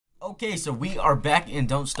Okay, so we are back in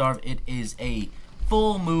Don't Starve. It is a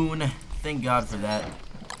full moon. Thank God for that.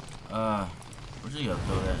 We're just gonna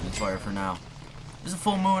throw that in the fire for now. This is a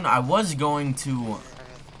full moon. I was going to,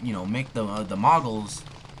 you know, make the moggles,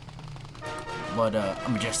 but a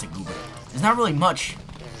majestic goober. There's not really much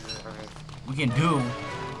we can do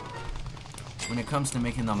when it comes to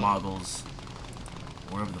making the moggles,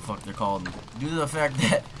 whatever the fuck they're called, due to the fact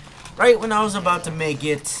that right when I was about to make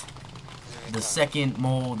it, the second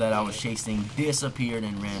mole that I was chasing disappeared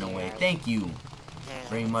and ran away. Thank you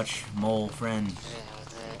very much, mole friend.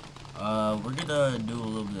 We're gonna do a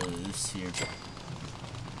little bit of this here.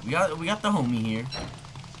 We got the homie here.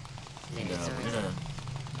 And, we're gonna.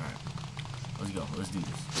 Alright. Let's go. Let's do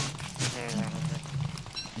this.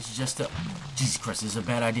 This is just a. Jesus Christ, this is a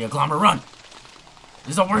bad idea. Glommer, run! This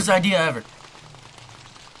is the worst idea ever.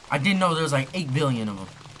 I didn't know there was like 8 billion of them.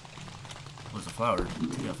 Where's the flower?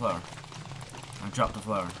 Take that flower. I dropped the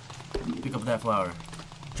flower. Pick up that flower.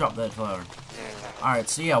 Drop that flower. Alright,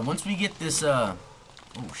 so yeah, once we get this, oh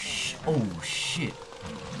shit.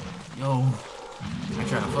 Yo. I'm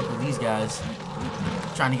trying to fuck with these guys.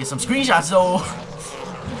 Trying to get some screenshots, though.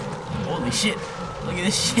 Holy shit. Look at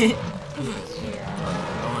this shit. I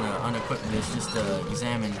want to unequip this just to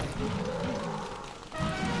examine.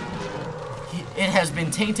 It has been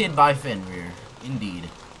tainted by Fenrir. Indeed.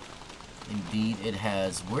 Indeed, it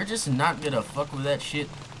has. We're just not gonna fuck with that shit.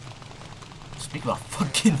 Speak about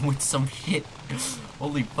fucking with some shit.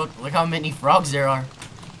 Holy fuck, look how many frogs there are.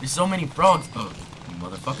 There's so many frogs. Oh, you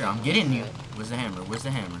motherfucker, I'm getting you. Where's the hammer? Where's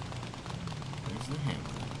the hammer? Where's the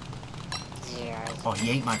hammer? Oh, he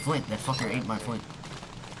ate my flint. That fucker ate my flint.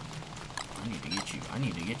 I need to get you. I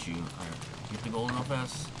need to get you. Alright, get the gold real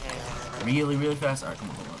fast. Really, really fast. Alright, come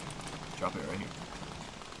on, hold on. Drop it right here.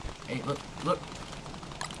 Hey, look, look.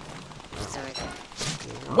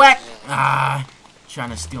 Whack! Ah!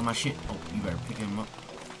 Trying to steal my shit. Oh, you better pick him up.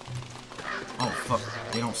 Oh, fuck.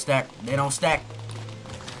 They don't stack. They don't stack.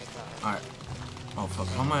 Alright. Oh, fuck.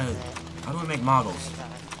 How do we make moggles?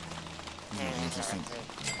 Interesting.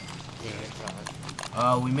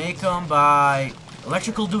 We make them by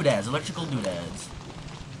electrical doodads. Electrical doodads.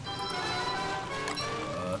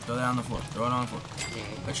 Throw that on the floor. Throw it on the floor.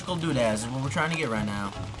 Electrical doodads is what we're trying to get right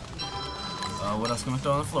now. What else can we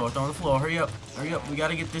throw on the floor? Throw on the floor. Hurry up. Hurry up. We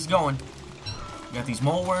gotta get this going. We got these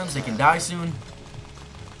mole worms. They can die soon.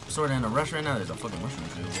 Sort of in a rush right now. There's a fucking mushroom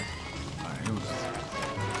tree over there. Alright, here we go.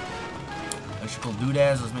 Electrical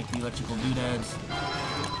doodads. Let's make the electrical doodads.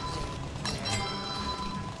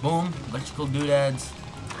 Boom. Electrical doodads.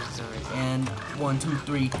 And 1, 2,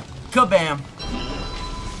 3. Kabam!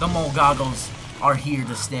 The mole goggles are here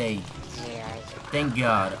to stay. Thank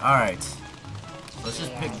God. Alright. Let's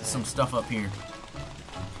just pick some stuff up here.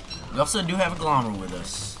 We also do have a Glommer with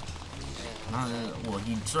us. Well,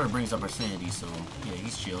 he sort of brings up our sanity, so yeah,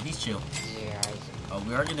 he's chill. He's chill.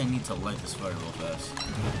 We are gonna need to light this fire real fast.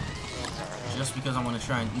 Just because I want to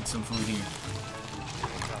try and eat some food here.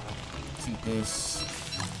 Let's eat this.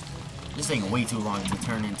 This taking way too long to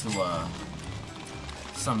turn into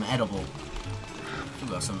some edible. We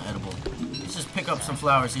got some edible. Let's just pick up some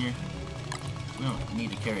flowers here. We don't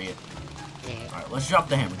need to carry it. Alright, let's drop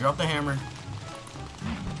the hammer. Drop the hammer.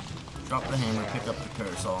 Drop the hammer. Pick up the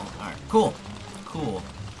parasol. Alright, cool. Cool.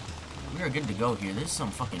 We are good to go here. There's some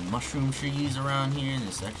fucking mushroom trees around here.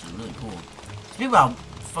 This is actually really cool. Speak about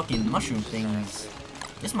fucking mushroom things.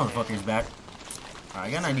 This motherfucker's back. Alright,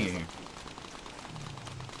 I got an idea here.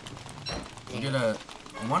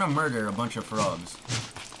 I want to murder a bunch of frogs.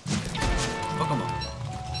 Fuck them up.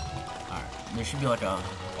 Alright, there should be like a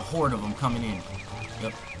horde of them coming in.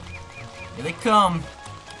 Yep. Here they come.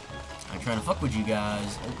 I'm trying to fuck with you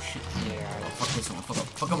guys. Oh shit. Oh, fuck this one. Fuck up.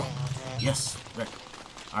 Fuck them up. Yes. Right.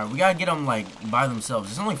 Alright, we gotta get them like by themselves.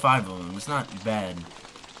 There's only 5 of them. It's not bad.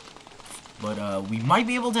 But we might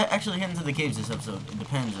be able to actually head into the caves this episode. It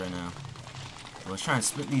depends right now. So let's try and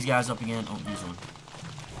split these guys up again. Oh, there's one.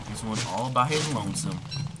 This one's all by his lonesome.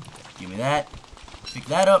 Give me that. Pick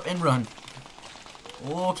that up and run.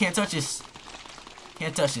 Oh, can't touch this.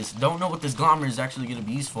 Can't touch this. Don't know what this Glommer is actually going to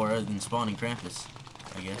be used for other than spawning Krampus,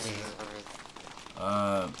 I guess.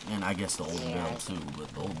 And I guess the old bell too, but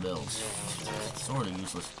the old bell's sort of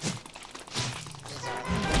useless.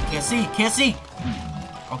 Can't see! Can't see!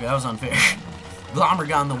 Okay, that was unfair. Glommer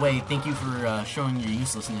got in the way. Thank you for showing your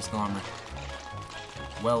uselessness, Glommer.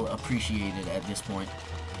 Well appreciated at this point.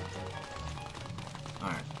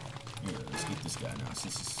 Alright. Here, let's get this guy now.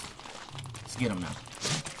 Let's get him now.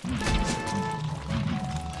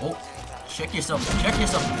 Oh, check yourself. Check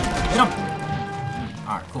yourself. Hit him.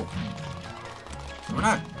 Alright, cool. So we're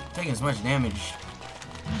not taking as much damage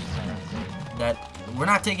that we're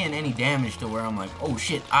not taking any damage to where I'm like, oh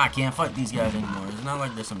shit, I can't fight these guys anymore. It's not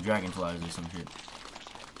like there's some dragonflies or some shit.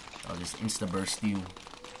 I'll just insta-burst you.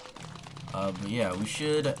 But yeah, we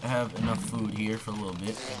should have enough food here for a little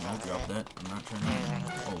bit. I'll drop that. I'm not trying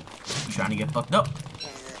to... Oh, you trying to get fucked up.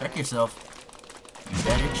 Check yourself. You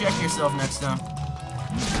better check yourself next time.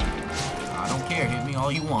 I don't care. Hit me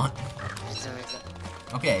all you want.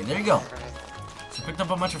 Okay, there you go. So picked up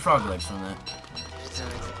a bunch of frog legs from that.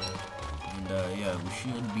 And yeah, we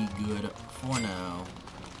should be good for now.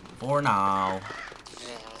 For now.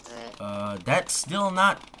 That's still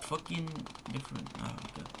not fucking different. Oh,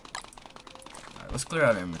 okay. Alright, let's clear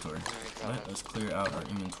out our inventory. Let's clear out our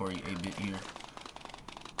inventory a bit here.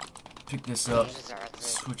 Pick this up.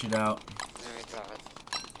 Switch it out.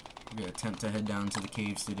 We're gonna attempt to head down to the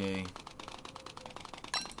caves today.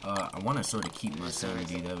 I want to sort of keep my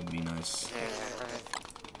sanity. That would be nice.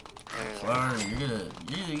 Flower,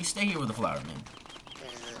 you stay here with the flower, man.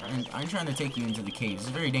 I'm trying to take you into the caves.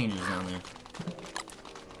 It's very dangerous down there.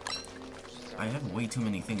 I have way too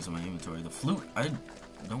many things in my inventory. The flute, I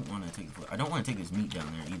don't want to take the flute. I don't want to take this meat down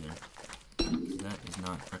there either. That is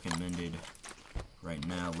not recommended right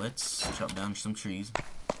now. Let's chop down some trees.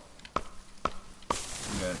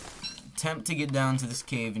 We got attempt to get down to this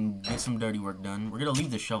cave and get some dirty work done. We're gonna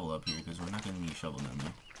leave the shovel up here because we're not gonna need a shovel down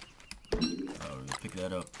there. We're gonna pick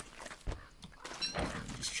that up.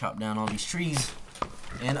 Just chop down all these trees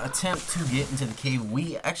and attempt to get into the cave.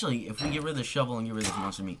 We actually, if we get rid of the shovel and get rid of this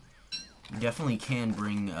monster meat, we definitely can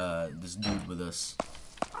bring this dude with us.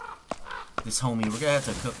 This homie. We're gonna have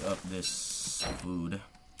to cook up this food.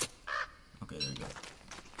 Okay, there you go.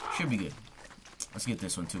 Should be good. Let's get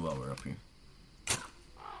this one too while we're up here.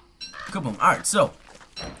 Kaboom. Alright, so.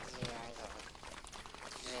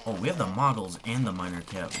 Oh, we have the moggles and the minor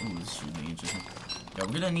cap. Ooh, this should be interesting. Yeah,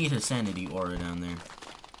 we're gonna need a sanity aura down there.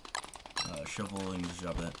 Shovel and just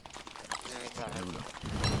drop that. Okay, there we go.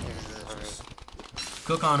 Just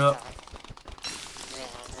cook on up.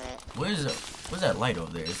 What's that light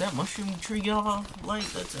over there? Is that mushroom tree get off light?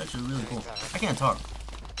 That's actually really cool. I can't talk.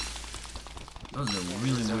 That was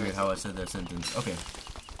really weird how I said that sentence. Okay.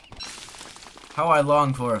 How I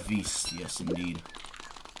long for a feast. Yes, indeed.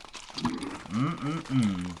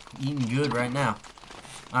 Eating good right now.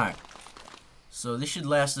 Alright. So this should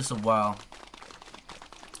last us a while.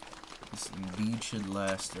 This indeed should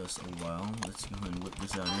last us a while. Let's go ahead and whip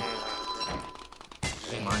this out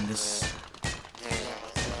here. Mind this.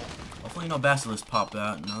 Hopefully no basilisks pop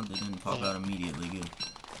out. No, they didn't pop out immediately. Good.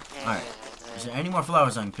 Alright. Is there any more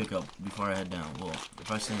flowers I can pick up before I head down? Well,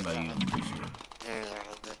 if I stand by you, I'm pretty sure.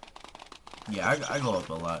 Yeah, I go up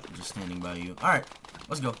a lot just standing by you. Alright,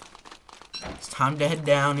 let's go. It's time to head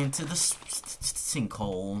down into the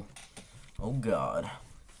sinkhole. Oh god.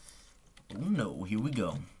 Oh no, here we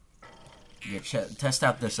go. We gotta test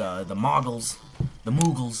out this, the moggles. The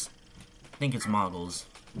moogles. I think it's moggles.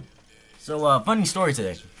 So, funny story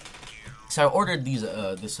today. So I ordered these,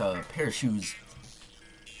 this pair of shoes.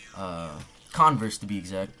 Converse to be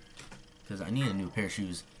exact. Because I need a new pair of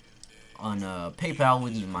shoes. On PayPal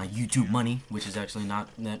with my YouTube money, which is actually not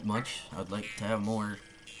that much. I'd like to have more,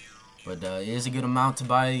 but it is a good amount to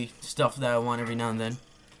buy stuff that I want every now and then.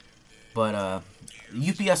 But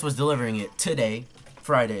UPS was delivering it today,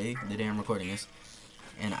 Friday, the day I'm recording this,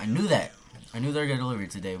 and I knew that. I knew they were gonna deliver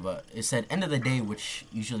it today, but it said end of the day, which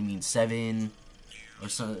usually means 7 or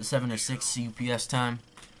 6 UPS time.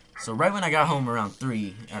 So right when I got home around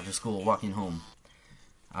 3 after school, walking home,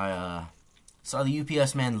 I saw the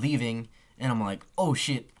UPS man leaving, and I'm like, oh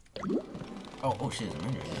shit. Oh shit,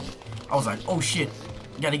 I was like, oh shit,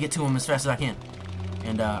 gotta get to him as fast as I can.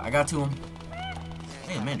 And I got to him.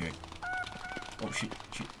 Hey, Mandrake. Oh shit.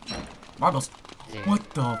 Marbles. What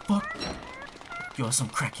the fuck? Yo, that's some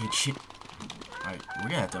crackhead shit. Alright, we're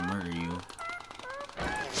gonna have to murder you.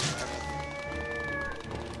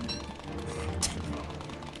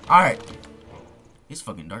 Alright. It's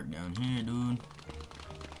fucking dark down here, dude.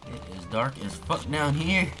 It is dark as fuck down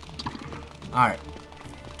here. Alright.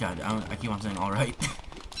 God, I keep on saying alright.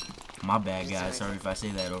 My bad, guys. Sorry if I say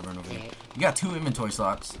that over and over again. We got 2 inventory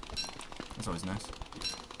slots. That's always nice.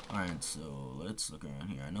 Alright, so let's look around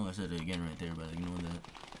here. I know I said it again right there, but ignore that.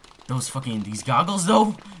 Those fucking, these goggles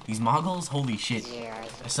though? These moggles? Holy shit.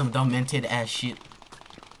 That's some demented ass shit.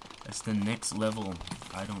 That's the next level.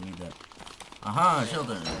 I don't need that. Aha,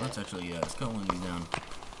 shelter. Let's actually, let's cut one of these down.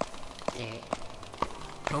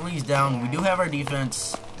 Cut these down. We do have our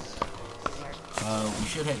defense. We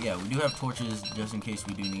should have, yeah, we do have torches just in case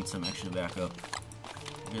we do need some extra backup.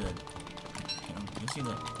 Good. You see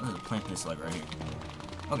that? Let's plant this like right here.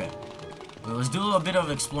 Okay. Well, let's do a little bit of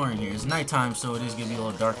exploring here. It's nighttime, so it is gonna be a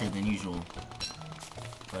little darker than usual.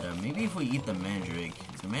 But maybe if we eat the mandrake.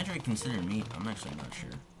 Is the mandrake considered meat? I'm actually not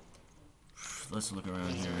sure. Let's look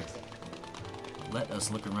around here. Let us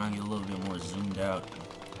look around, get a little bit more zoomed out.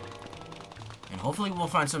 And hopefully we'll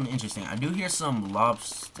find something interesting. I do hear some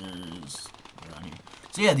lobsters around here.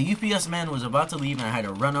 So yeah, the UPS man was about to leave and I had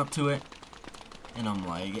to run up to it. And I'm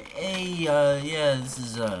like, hey, yeah, this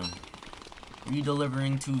is,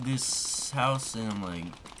 redelivering to this house. And I'm like,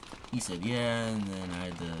 he said, yeah, and then I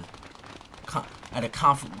had to,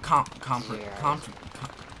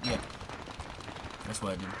 yeah. That's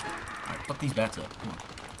what I did. Alright, fuck these bats up. Come on.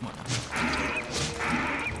 Come on now.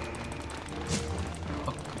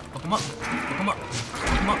 Fuck them up. Fuck them up.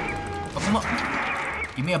 Fuck them up. Fuck them up.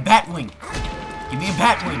 Give me a bat wing. Give me a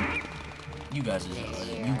bat wing. You guys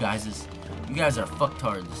are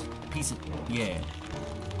fucktards. Piece of, yeah.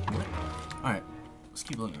 Alright. Let's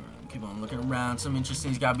keep looking around. Keep on looking around. Some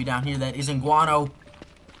interesting's gotta be down here that isn't guano.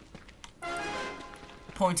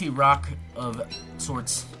 Pointy rock of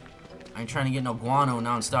sorts. I ain't trying to get no guano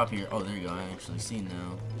non-stop here. Oh, there you go. I actually see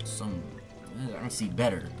now. I can see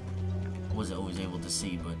better. I wasn't always able to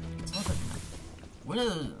see, but it's not like. What are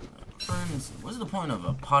the ferns? What's the point of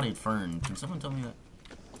a potted fern? Can someone tell me that?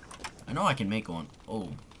 I know I can make one.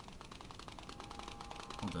 Oh.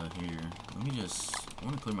 Hold on here. Let me just. I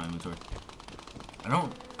want to clear my inventory. I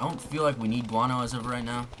don't feel like we need guano as of right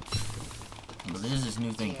now. But there's this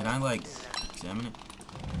new thing. Can I like examine it?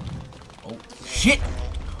 Oh shit!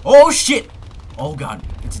 Oh shit! Oh god,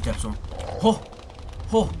 it's a depth storm. Oh,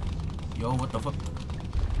 oh, yo, what the fuck?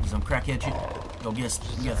 Some crackhead shit. Yo, get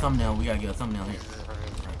a thumbnail. We gotta get a thumbnail here.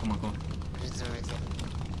 Alright, come on, come on.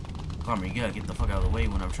 Come on, you gotta get the fuck out of the way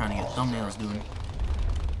when I'm trying to get thumbnails, dude.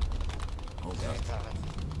 Oh god.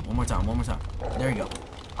 One more time, one more time. There you go.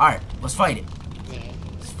 Alright, let's fight it.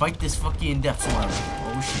 Let's fight this fucking depth storm.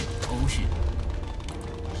 Oh shit, oh shit.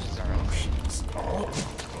 Oh shit. Oh.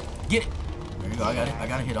 Get it. There you go, I got it. I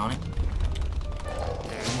got a hit on it.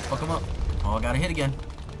 Oh, fuck him up. Oh, I got a hit again.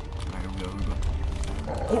 Alright, here we go, here we go.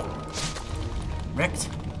 Oh! Wrecked.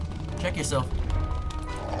 Check yourself.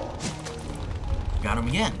 Got him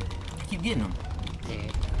again. I keep getting him.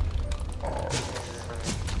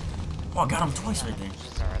 Oh, I got him twice right there.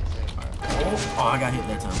 Right. Oh, I got hit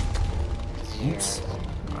that time. Oops.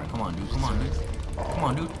 Alright, come on, dude. Come on, dude. Come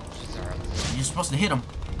on, dude. You're supposed to hit him.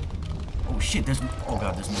 Oh, shit. Oh,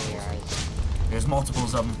 God, there's multiples. There's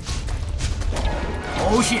multiples of them.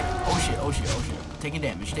 Oh, shit. Oh, shit. Oh, shit. Oh, shit. Taking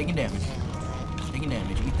damage. Taking damage. Taking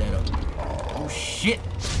damage. Eat that up. Oh, shit.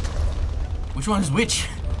 Which one is which?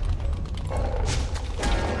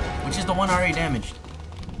 Which is the one already damaged?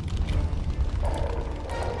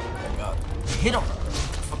 Oh, God. Hit him.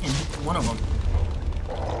 Fucking hit one of them.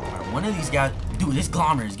 Alright, one of these guys. Dude, this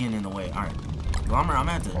Glommer is getting in the way. Alright. Glommer, I'm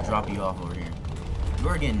gonna have to drop you off over here. You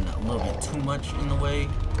are getting a little bit too much in the way.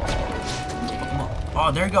 Oh,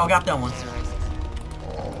 there you go. I got that one.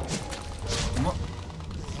 Come on.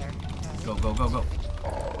 Go, go, go, go.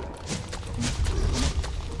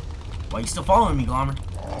 Why are you still following me, Glommer?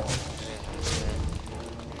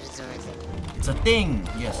 It's a thing.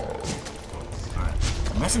 Yes. Alright.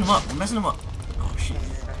 I'm messing him up. I'm messing him up. Oh, shit.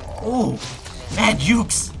 Oh, mad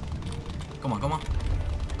jukes. Come on, come on.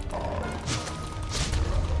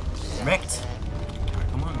 Wrecked. Alright,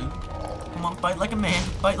 come on, dude. Come on, fight like a man.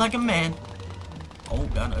 Fight like a man. Oh,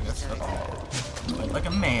 God, I got stuck. Fight like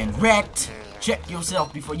a man. Wrecked. Check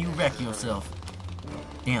yourself before you wreck yourself.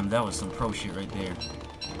 Damn, that was some pro shit right there.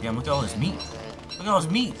 Damn, look at all this meat. Look at all this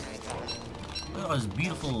meat. Look at all this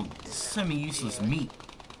beautiful, semi-useless meat.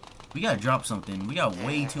 We gotta drop something. We got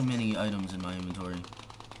way too many items in my inventory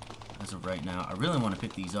as of right now. I really want to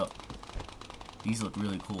pick these up. These look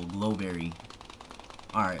really cool. Glowberry.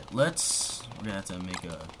 Alright, we're gonna have to make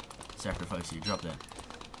a sacrifice here. Drop that.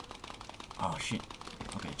 Oh, shit.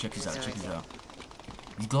 Okay, check this out. Check this out.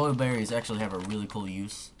 These glowberries actually have a really cool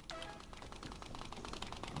use.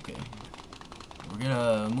 Okay. We're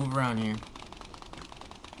gonna move around here.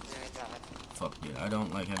 Fuck yeah, I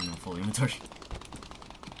don't like having a full inventory.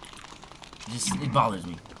 It bothers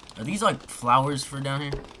me. Are these like flowers for down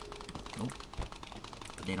here? Nope.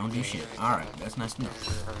 They don't do shit. Alright, that's nice to know.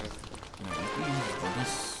 Can I eat these? Or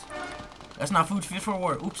this? That's not food fit for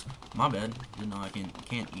war. Oops. My bad. Didn't know I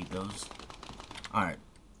can't eat those. Alright.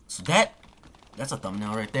 So that's a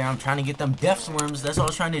thumbnail right there. I'm trying to get them death swarms. That's what I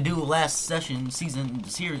was trying to do last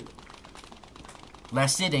series.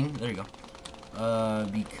 Last sitting. There you go.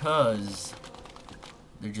 Because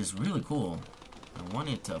they're just really cool. I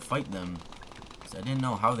wanted to fight them because I didn't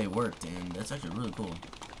know how they worked, and that's actually really cool.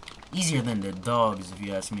 Easier than the dogs, if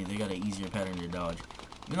you ask me. They got an easier pattern to dodge.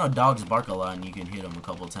 You know, dogs bark a lot and you can hit them a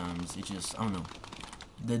couple times. It just, I don't know.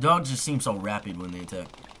 The dogs just seem so rapid when they attack.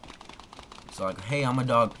 So like, hey, I'm a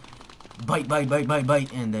dog. Bite, bite, bite, bite,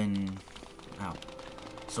 bite, and then, ow.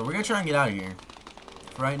 So we're gonna try and get out of here.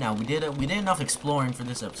 For right now, we did enough exploring for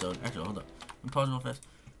this episode. Actually, hold up. Let me pause real fast.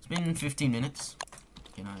 It's been 15 minutes.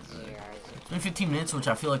 It's been 15 minutes, which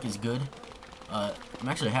I feel like is good. I'm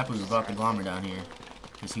actually happy we brought the Glommer down here,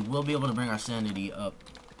 because he will be able to bring our sanity up.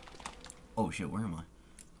 Oh shit, where am I?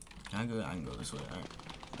 Can I go? I can go this way. Alright.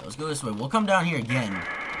 Let's go this way. We'll come down here again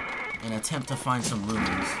and attempt to find some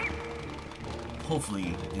ruins.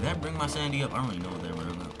 Hopefully. Did that bring my sanity up? I don't really know what that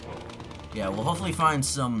brought up. Yeah, we'll hopefully find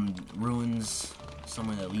some ruins.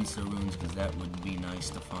 Somewhere that leads to ruins, because that would be nice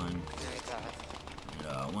to find.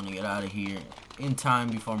 I want to get out of here in time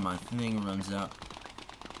before my thing runs out.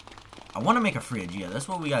 I want to make a fridge. Yeah, that's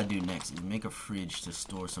what we got to do next, is make a fridge to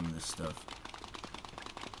store some of this stuff.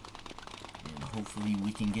 And hopefully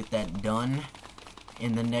we can get that done.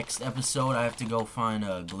 In the next episode, I have to go find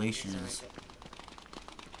glaciers.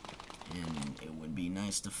 And it would be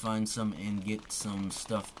nice to find some and get some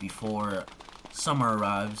stuff before summer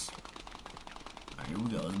arrives. Alright, here we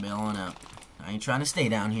go. Let's bail on out. I ain't trying to stay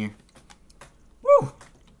down here. Woo!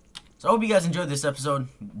 So I hope you guys enjoyed this episode.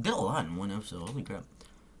 Did a lot in one episode. Holy crap.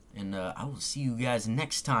 And I will see you guys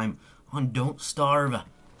next time on Don't Starve,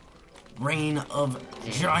 Reign of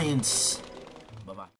Giants.